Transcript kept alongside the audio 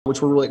which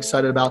we're really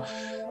excited about.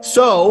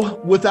 So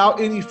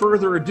without any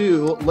further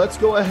ado, let's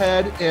go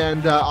ahead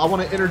and I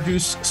want to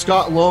introduce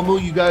Scott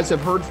Lomu. You guys have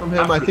heard from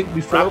him, I think,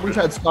 before. We've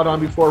had Scott on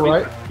before,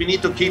 right? We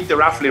need to keep the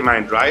raffle in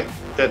mind, right?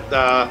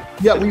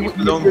 Yeah,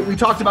 we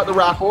talked about the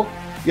raffle.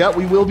 Yeah,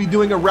 we will be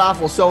doing a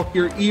raffle. So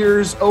your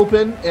ears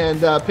open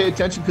and pay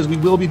attention, because we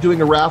will be doing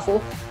a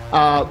raffle.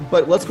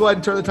 But let's go ahead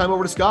and turn the time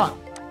over to Scott.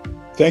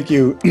 Thank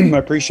you. I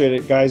appreciate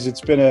it, guys. It's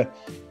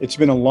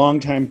been a long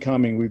time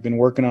coming. We've been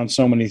working on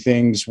so many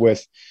things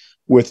with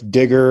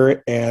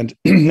Digger. And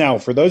now,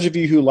 for those of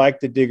you who like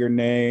the Digger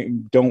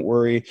name, don't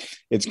worry,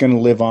 it's going to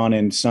live on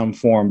in some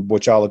form,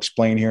 which I'll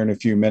explain here in a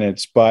few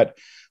minutes. But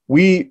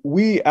we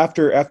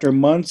after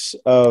months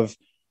of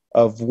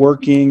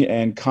working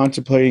and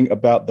contemplating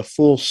about the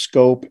full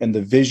scope and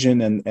the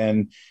vision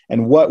and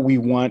what we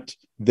want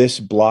this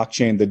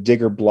blockchain, the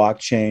Digger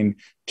blockchain,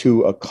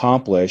 to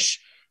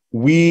accomplish,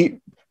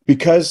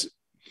 because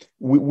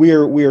we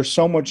are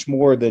so much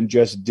more than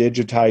just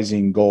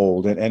digitizing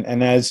gold.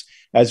 And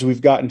as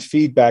we've gotten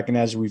feedback and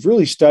as we've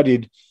really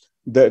studied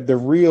the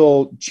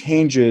real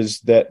changes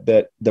that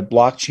the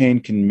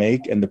blockchain can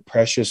make in the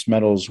precious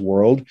metals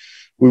world,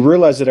 we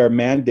realize that our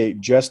mandate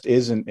just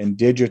isn't in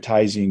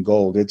digitizing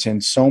gold. It's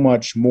in so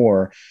much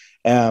more.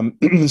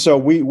 So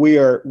we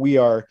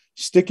are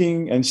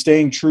sticking and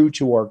staying true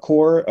to our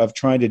core of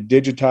trying to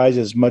digitize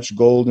as much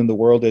gold in the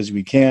world as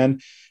we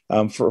can,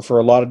 for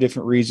a lot of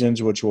different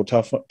reasons, which we'll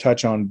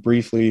touch on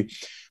briefly.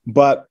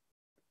 But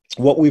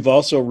what we've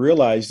also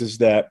realized is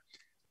that,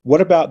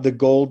 what about the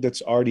gold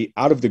that's already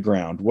out of the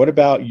ground? What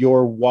about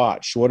your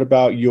watch? What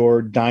about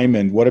your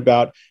diamond? What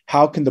about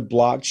how can the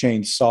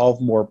blockchain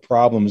solve more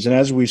problems? And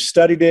as we've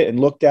studied it and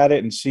looked at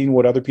it and seen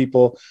what other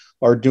people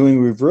are doing,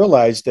 we've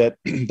realized that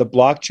the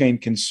blockchain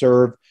can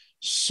serve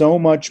so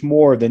much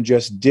more than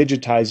just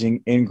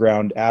digitizing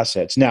in-ground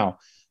assets. Now,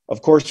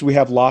 of course, we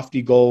have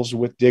lofty goals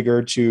with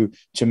Digger to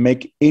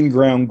make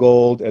in-ground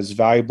gold as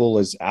valuable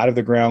as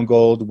out-of-the-ground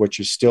gold, which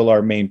is still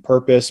our main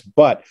purpose.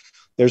 But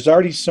there's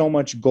already so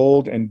much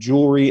gold and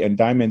jewelry and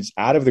diamonds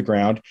out of the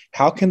ground.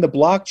 How can the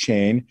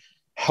blockchain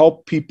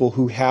help people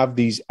who have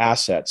these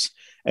assets?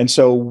 And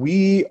so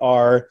we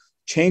are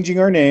changing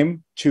our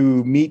name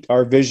to meet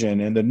our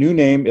vision. And the new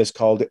name is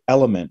called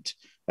Element,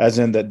 as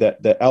in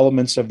the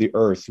elements of the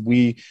earth.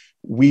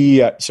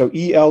 So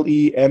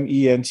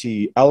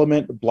ELEMENT,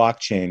 Element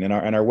Blockchain,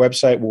 and our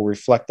website will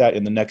reflect that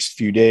in the next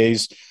few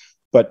days.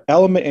 But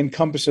Element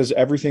encompasses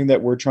everything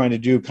that we're trying to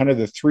do, kind of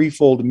the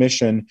threefold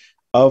mission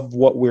of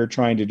what we're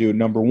trying to do.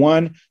 Number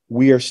one,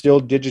 we are still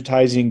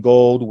digitizing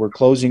gold. We're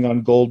closing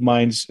on gold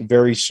mines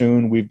very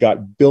soon. We've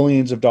got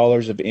billions of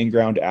dollars of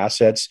in-ground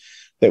assets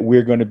that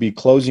we're going to be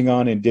closing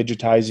on and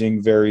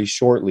digitizing very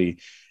shortly.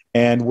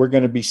 And we're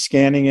going to be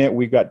scanning it.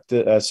 We've got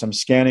some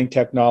scanning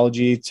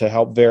technology to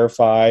help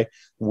verify.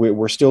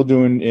 We're still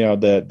doing,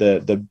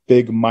 the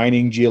big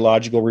mining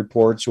geological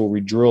reports where we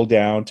drill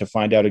down to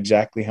find out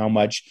exactly how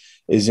much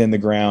is in the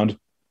ground.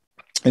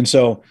 And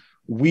so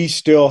we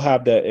still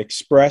have the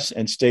express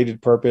and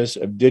stated purpose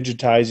of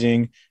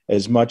digitizing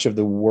as much of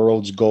the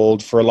world's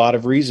gold for a lot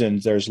of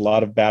reasons. There's a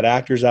lot of bad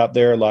actors out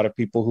there, a lot of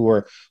people who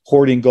are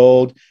hoarding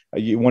gold.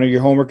 One of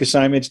your homework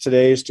assignments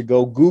today is to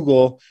go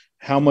Google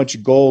how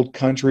much gold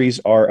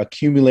countries are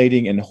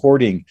accumulating and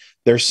hoarding.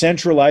 They're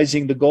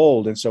centralizing the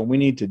gold. And so we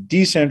need to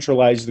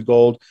decentralize the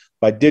gold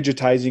by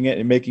digitizing it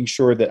and making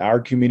sure that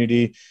our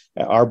community,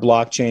 our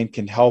blockchain,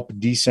 can help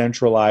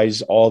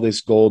decentralize all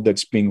this gold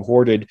that's being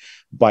hoarded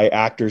by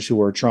actors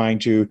who are trying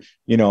to,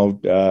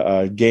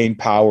 gain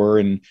power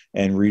and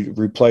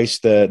replace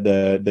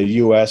the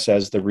U.S.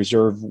 as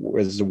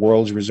the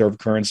world's reserve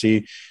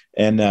currency.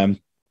 And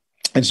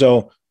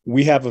so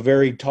we have a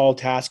very tall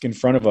task in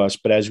front of us,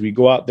 but as we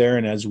go out there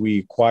and as we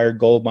acquire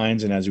gold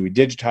mines and as we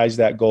digitize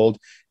that gold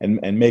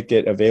and make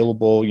it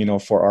available,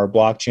 for our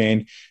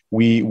blockchain,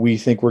 we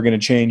think we're going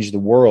to change the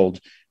world.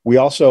 We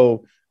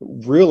also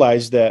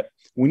realize that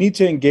we need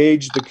to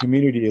engage the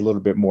community a little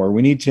bit more.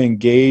 We need to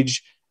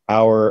engage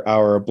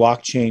our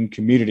blockchain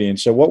community. And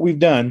so what we've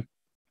done,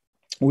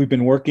 we've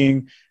been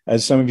working,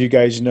 as some of you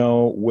guys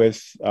know,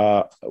 with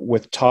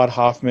Todd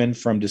Hoffman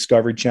from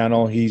Discovery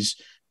Channel. He's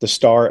the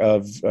star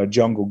of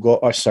Jungle Gold.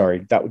 Oh,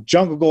 sorry,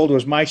 Jungle Gold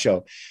was my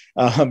show.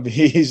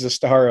 He's the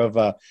star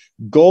of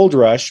Gold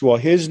Rush. Well,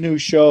 his new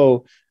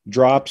show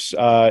drops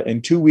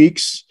in 2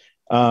 weeks.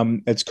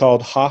 It's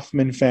called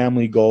Hoffman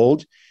Family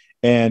Gold.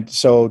 And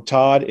so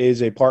Todd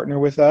is a partner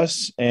with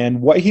us.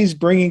 And what he's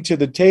bringing to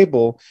the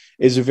table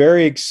is a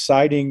very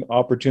exciting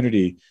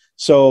opportunity.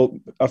 So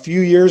a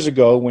few years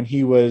ago, when he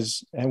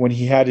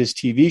had his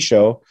TV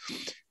show,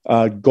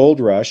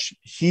 Gold Rush,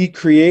 he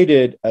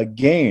created a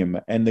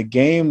game, and the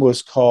game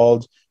was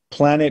called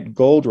Planet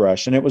Gold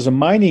Rush, and it was a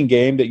mining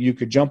game that you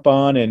could jump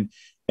on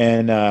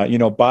and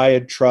buy a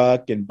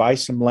truck and buy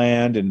some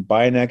land and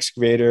buy an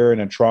excavator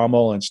and a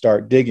trommel and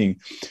start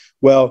digging.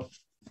 Well,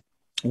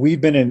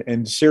 we've been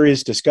in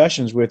serious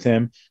discussions with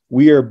him.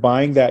 We are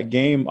buying that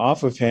game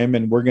off of him,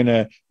 and we're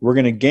gonna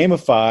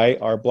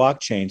gamify our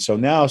blockchain. So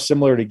now,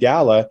 similar to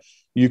Gala,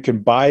 you can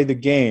buy the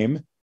game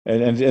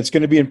and it's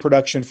going to be in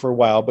production for a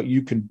while, but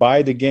you can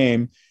buy the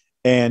game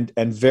and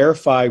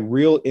verify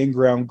real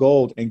in-ground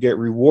gold and get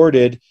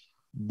rewarded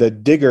the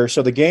digger.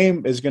 So the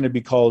game is going to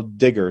be called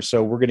Digger.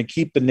 So we're going to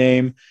keep the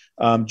name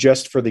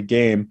just for the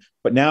game,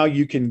 but now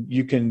you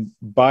can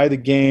buy the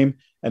game,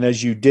 and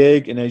as you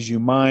dig and as you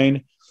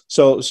mine,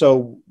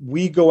 so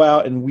we go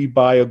out and we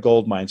buy a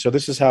gold mine. So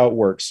this is how it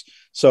works.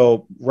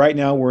 So right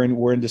now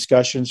we're in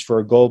discussions for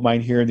a gold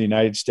mine here in the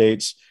United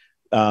States.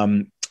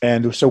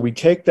 And so we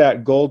take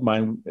that gold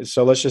mine.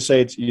 So let's just say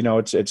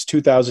it's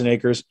 2,000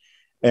 acres,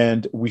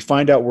 and we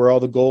find out where all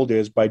the gold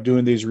is by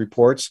doing these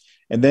reports.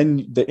 And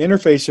then the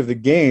interface of the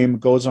game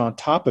goes on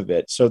top of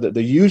it, so that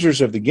the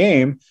users of the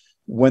game,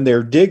 when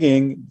they're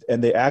digging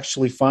and they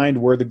actually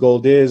find where the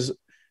gold is,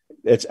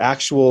 it's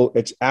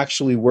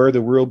actually where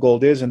the real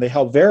gold is, and they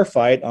help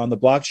verify it on the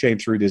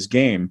blockchain through this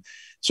game.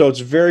 So it's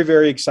very,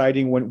 very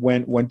exciting.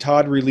 When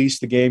Todd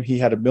released the game, he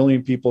had 1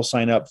 million people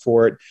sign up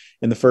for it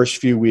in the first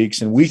few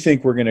weeks, and we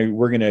think we're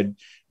gonna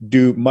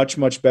do much,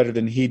 much better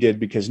than he did,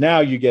 because now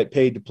you get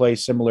paid to play,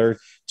 similar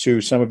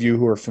to some of you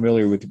who are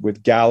familiar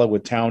with Gala,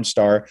 with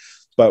Townstar.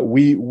 But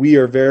we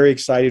are very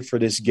excited for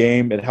this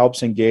game. It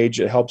helps engage.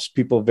 It helps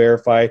people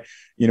verify,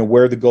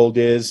 where the gold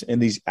is in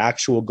these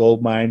actual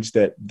gold mines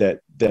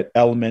that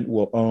Element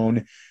will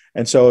own.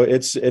 And so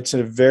it's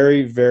a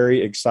very,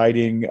 very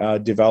exciting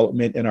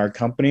development in our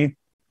company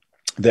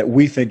that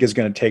we think is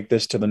going to take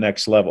this to the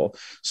next level.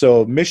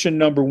 So mission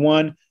number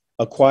 1,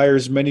 acquire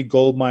as many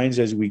gold mines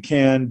as we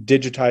can,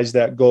 digitize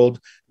that gold.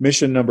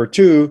 Mission number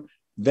 2,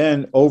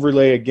 then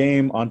overlay a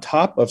game on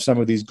top of some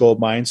of these gold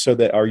mines so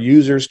that our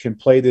users can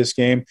play this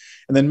game.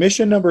 And then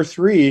mission number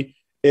 3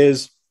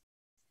 is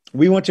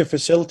we want to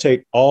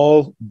facilitate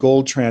all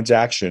gold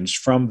transactions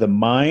from the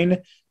mine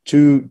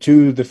to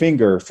the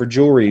finger for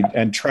jewelry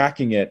and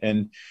tracking it.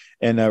 And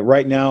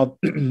right now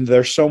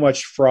there's so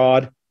much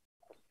fraud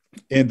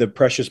in the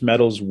precious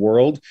metals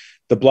world.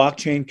 The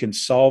blockchain can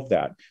solve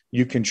that.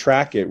 You can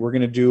track it. We're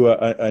going to do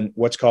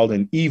what's called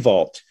an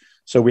e-vault.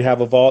 So we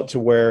have a vault to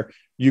where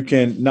you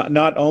can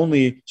not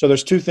only, so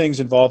there's 2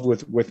 things involved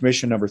with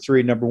mission number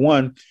 3. Number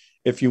 1,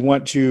 if you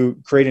want to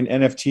create an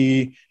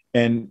NFT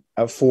and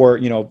for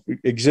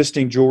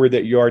existing jewelry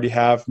that you already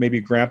have, maybe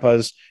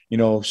grandpa's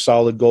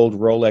solid gold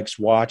Rolex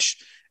watch,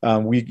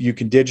 you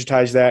can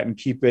digitize that and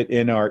keep it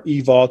in our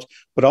e-vault.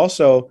 But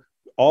also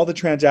all the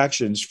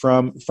transactions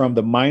from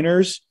the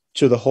miners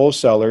to the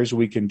wholesalers,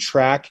 we can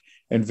track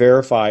and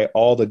verify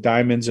all the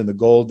diamonds and the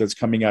gold that's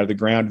coming out of the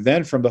ground.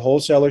 Then from the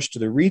wholesalers to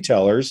the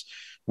retailers,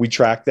 we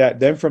track that.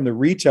 Then from the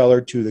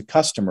retailer to the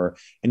customer,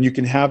 and you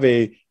can have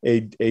a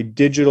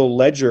digital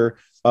ledger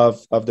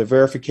of the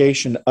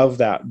verification of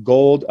that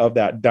gold, of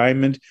that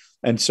diamond.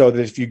 And so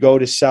that if you go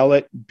to sell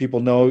it, people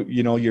know,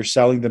 you're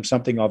selling them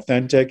something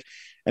authentic.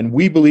 And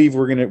we believe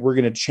we're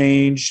going to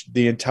change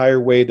the entire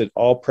way that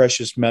all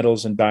precious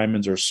metals and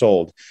diamonds are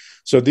sold.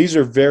 So these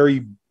are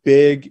very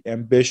big,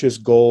 ambitious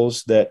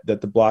goals that the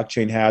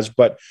blockchain has,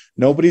 but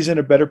nobody's in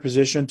a better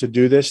position to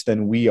do this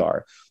than we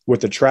are,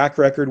 with the track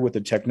record, with the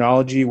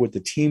technology, with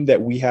the team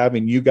that we have,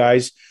 and you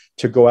guys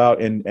to go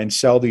out and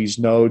sell these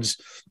nodes.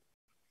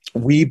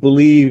 We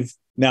believe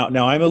now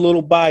I'm a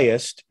little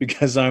biased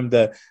because I'm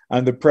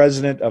the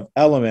president of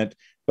Element,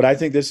 but I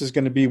think this is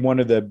going to be one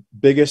of the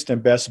biggest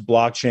and best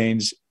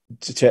blockchains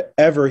to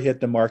ever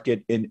hit the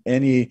market in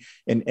any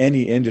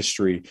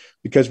industry,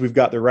 because we've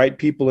got the right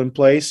people in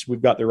place,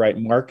 we've got the right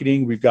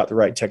marketing, we've got the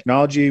right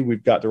technology,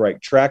 we've got the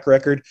right track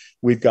record,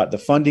 we've got the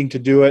funding to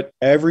do it.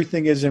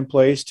 Everything is in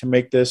place to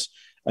make this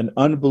an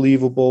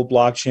unbelievable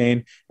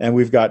blockchain, and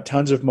we've got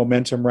tons of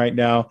momentum right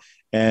now.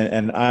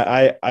 And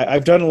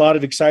I've done a lot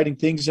of exciting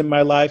things in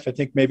my life. I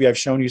think maybe I've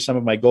shown you some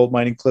of my gold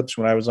mining clips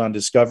when I was on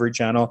Discovery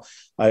Channel.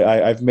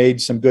 I've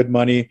made some good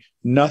money.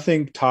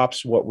 Nothing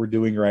tops what we're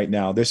doing right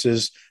now. This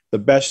is the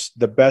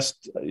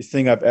best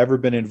thing I've ever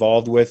been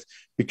involved with,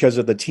 because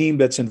of the team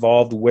that's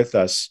involved with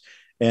us.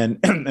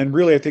 And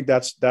really, I think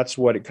that's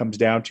what it comes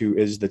down to,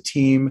 is the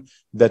team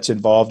that's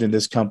involved in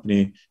this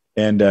company.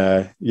 And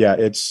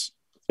it's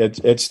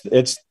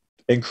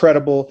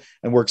incredible,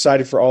 and we're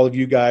excited for all of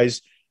you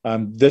guys.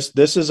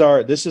 This is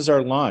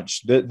our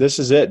launch. This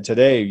is it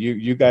today.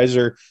 You guys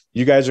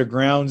are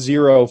ground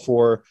zero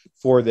for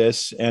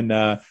this,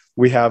 and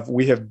we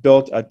have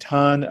built a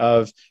ton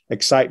of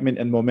excitement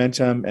and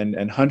momentum,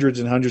 and hundreds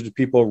of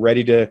people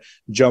ready to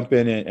jump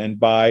in and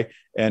buy,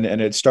 and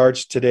it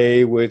starts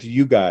today with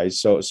you guys.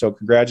 So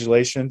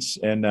congratulations,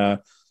 and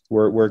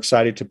we're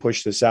excited to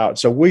push this out.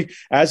 So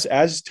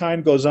as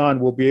time goes on,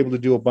 we'll be able to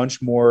do a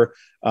bunch more,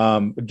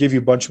 give you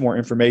a bunch more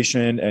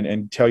information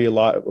and tell you a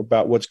lot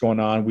about what's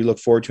going on. We look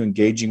forward to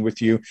engaging with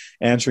you,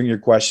 answering your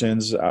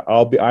questions.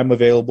 I'm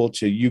available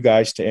to you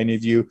guys, to any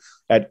of you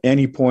at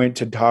any point,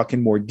 to talk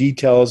in more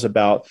details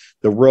about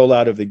the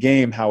rollout of the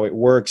game, how it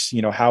works,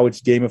 how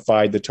it's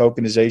gamified, the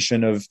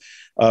tokenization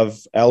of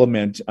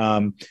Element,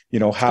 Scott,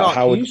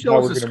 can you show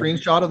us a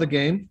screenshot of the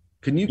game?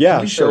 Can you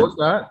show us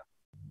that?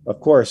 Of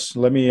course.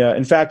 Let me,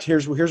 in fact,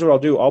 here's what I'll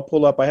do. I'll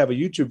pull up, I have a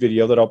YouTube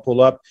video that I'll pull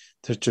up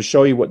to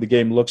show you what the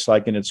game looks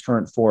like in its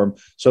current form.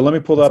 So let me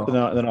pull up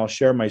and then I'll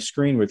share my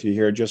screen with you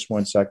here. Just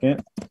 1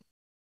 second.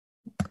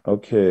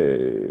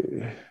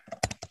 Okay.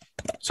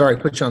 Sorry,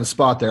 put you on the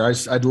spot there.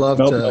 I'd love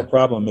to. No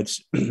problem.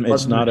 It's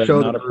not a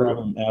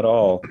problem at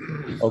all.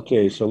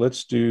 Okay, so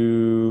let's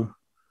do.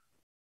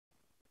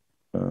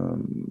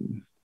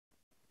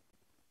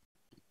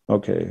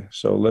 Okay,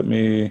 so let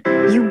me.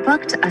 You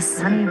booked a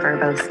sunny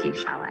Verbo ski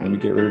chalet. Let me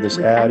get rid of this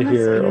ad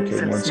here.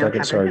 Okay, 1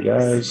 second. Sorry,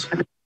 guys.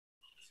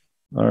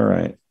 All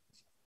right.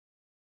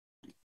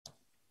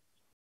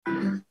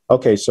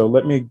 Okay, so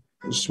let me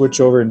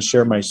switch over and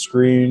share my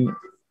screen.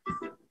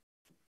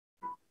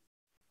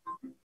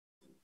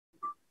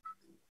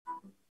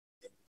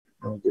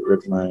 I'll get rid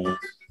of my.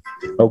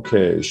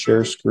 Okay,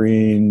 share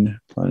screen.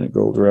 Planet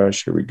Gold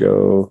Rush. Here we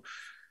go.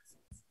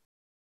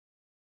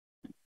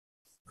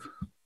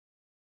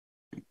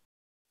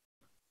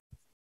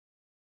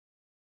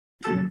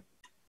 Can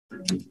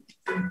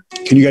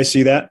you guys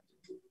see that?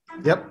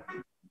 Yep.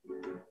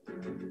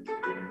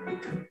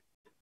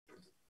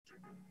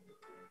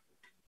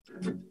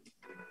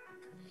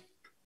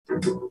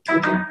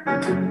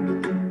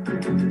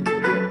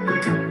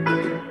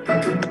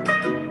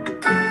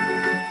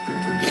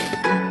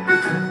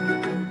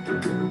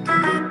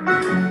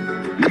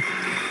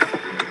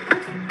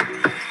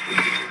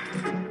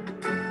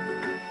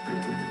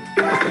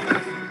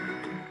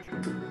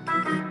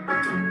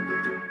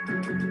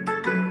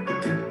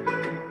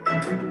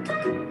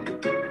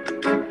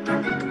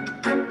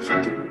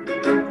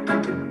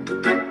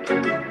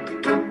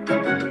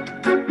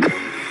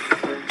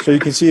 So you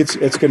can see it's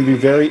going to be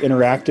very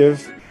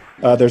interactive.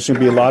 There's going to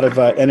be a lot of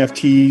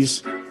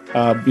NFTs,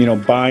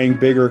 buying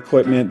bigger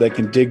equipment that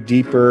can dig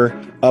deeper,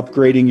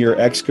 upgrading your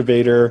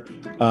excavator,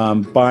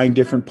 buying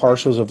different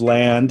parcels of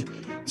land.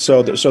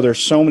 So there's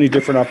so many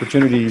different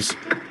opportunities,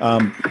 for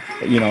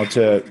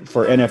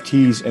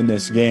NFTs in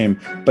this game.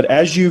 But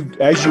as you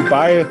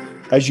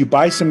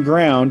buy some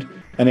ground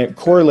and it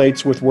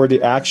correlates with where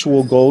the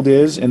actual gold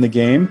is in the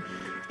game,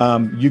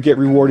 you get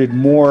rewarded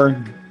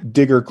more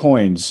digger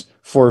coins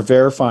for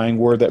verifying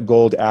where that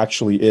gold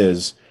actually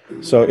is.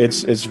 So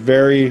it's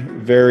very,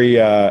 very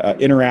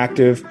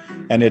interactive,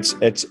 and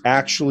it's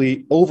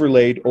actually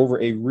overlaid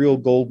over a real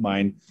gold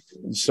mine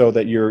so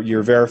that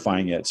you're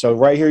verifying it. So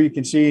right here you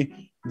can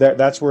see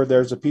that's where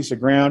there's a piece of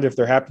ground. If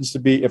there happens to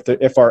be,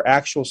 if our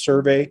actual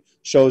survey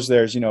shows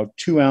there's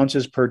 2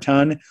 ounces per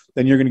ton,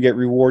 then you're going to get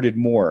rewarded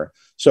more.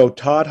 So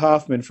Todd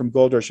Hoffman from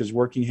Gold Rush is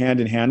working hand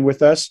in hand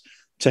with us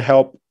to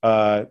help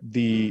the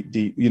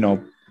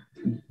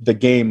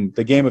game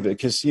of it,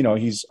 because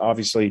he's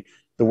obviously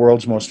the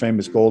world's most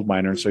famous gold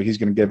miner, so he's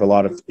going to give a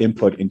lot of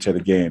input into the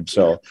game.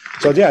 So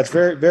yeah, it's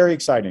very, very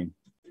exciting.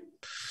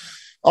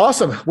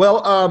 Awesome.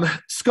 Well,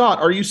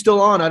 Scott, are you still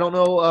on? I don't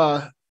know.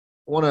 I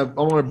want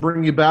to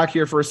bring you back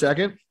here for a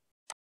second.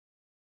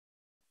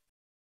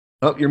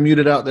 Oh, you're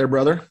muted out there,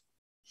 brother.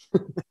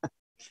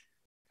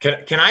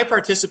 Can I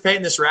participate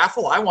in this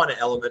raffle? I want an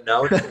element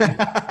node.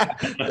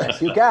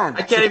 Yes, you can.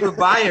 I can't even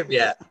buy him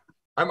yet.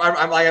 I'm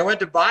like, I went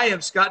to buy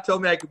him. Scott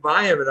told me I could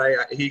buy him,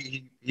 and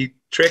he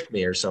tricked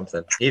me or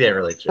something. He didn't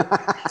really trick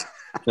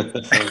me.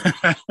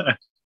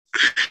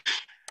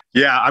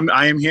 Yeah,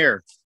 I am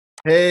here.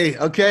 Hey,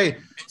 okay.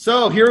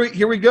 So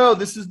here we go.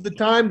 This is the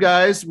time,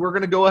 guys. We're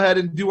going to go ahead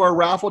and do our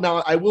raffle.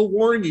 Now, I will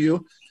warn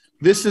you,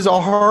 this is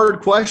a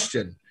hard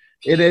question.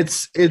 And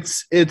it's a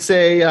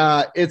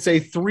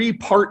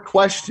 3-part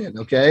question,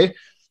 okay?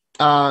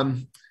 I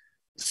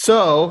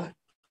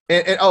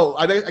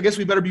guess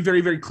we better be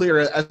very, very clear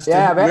as to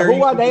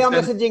who are they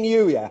messaging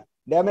you? Yeah,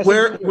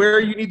 where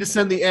you need to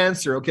send the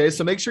answer. Okay,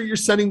 so make sure you're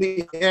sending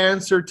the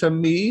answer to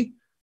me.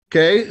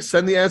 Okay,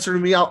 send the answer to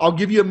me. I'll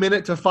give you a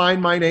minute to find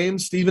my name,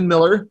 Stephen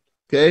Miller.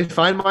 Okay,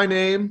 find my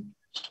name.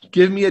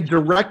 Give me a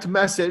direct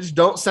message.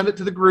 Don't send it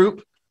to the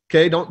group.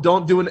 Okay,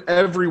 don't do an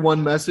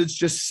everyone message.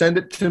 Just send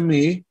it to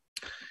me,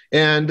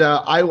 and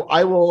I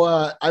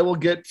will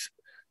get,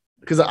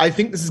 because I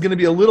think this is going to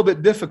be a little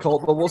bit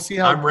difficult, but we'll see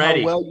how I'm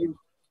ready.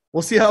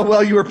 We'll see how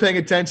well you were paying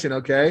attention,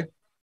 okay?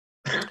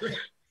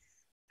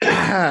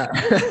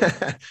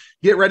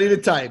 Get ready to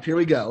type. Here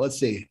we go. Let's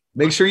see.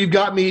 Make sure you've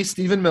got me,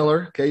 Stephen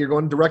Miller. Okay, you're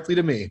going directly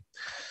to me.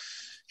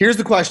 Here's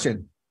the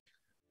question.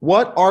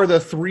 What are the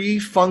 3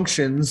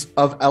 functions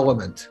of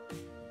element?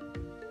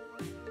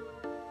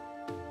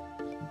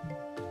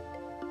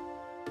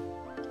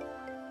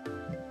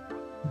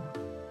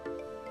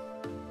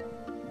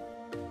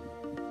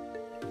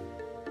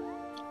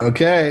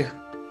 Okay.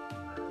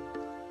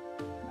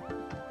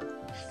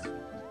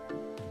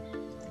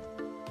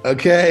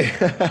 Okay.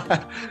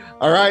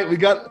 All right. We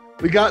got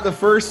the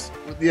first.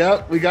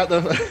 Yeah, we got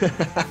the.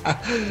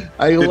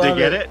 I Did love they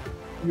get it?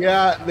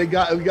 Yeah, we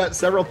got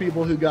several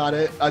people who got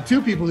it.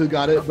 2 people who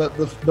got it, but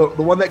the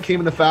one that came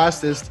in the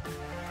fastest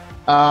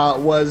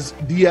was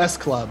DS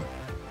Club.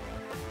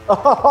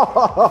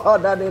 Oh,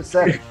 that is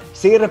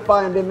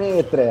Sirpa and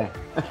Dimitri.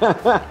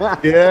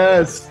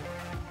 Yes.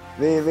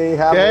 We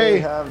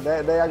have,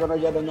 they are gonna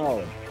get a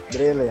note.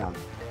 Brilliant.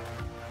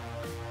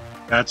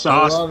 That's I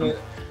love awesome. it.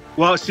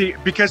 Well, see,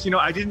 because,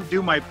 I didn't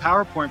do my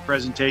PowerPoint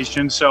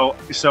presentation. So,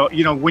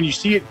 when you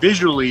see it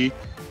visually,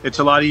 it's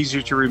a lot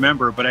easier to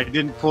remember, but I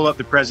didn't pull up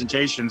the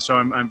presentation. So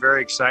I'm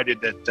very excited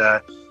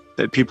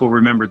that people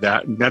remembered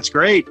that. And that's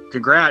great.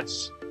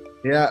 Congrats.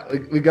 Yeah,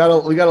 we got a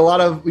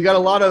lot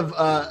of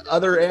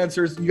other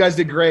answers. You guys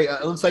did great.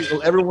 It looks like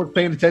everyone was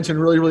paying attention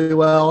really, really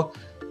well.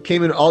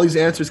 All these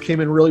answers came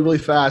in really, really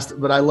fast,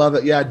 but I love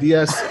it. Yeah,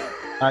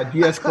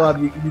 DS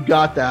Club, you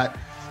got that.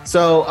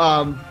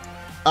 So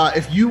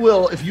if you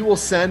will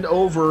send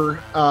over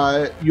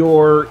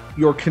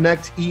your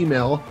Connect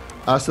email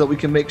so that we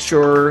can make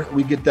sure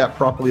we get that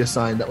properly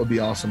assigned, that would be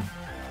awesome.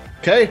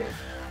 Okay.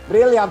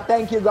 Brilliant.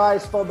 Thank you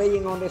guys for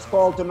being on this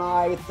call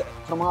tonight,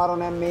 from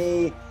Aaron and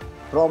me,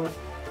 from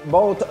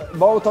both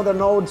of the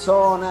nodes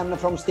on, and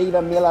from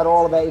Stephen Miller,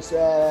 always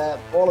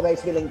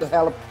willing to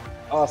help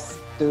us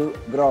to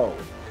grow.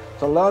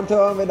 So learn to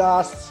earn with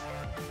us.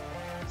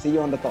 See you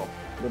on the top.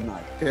 Good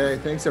night.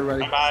 Okay. Thanks,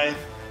 everybody. Bye-bye.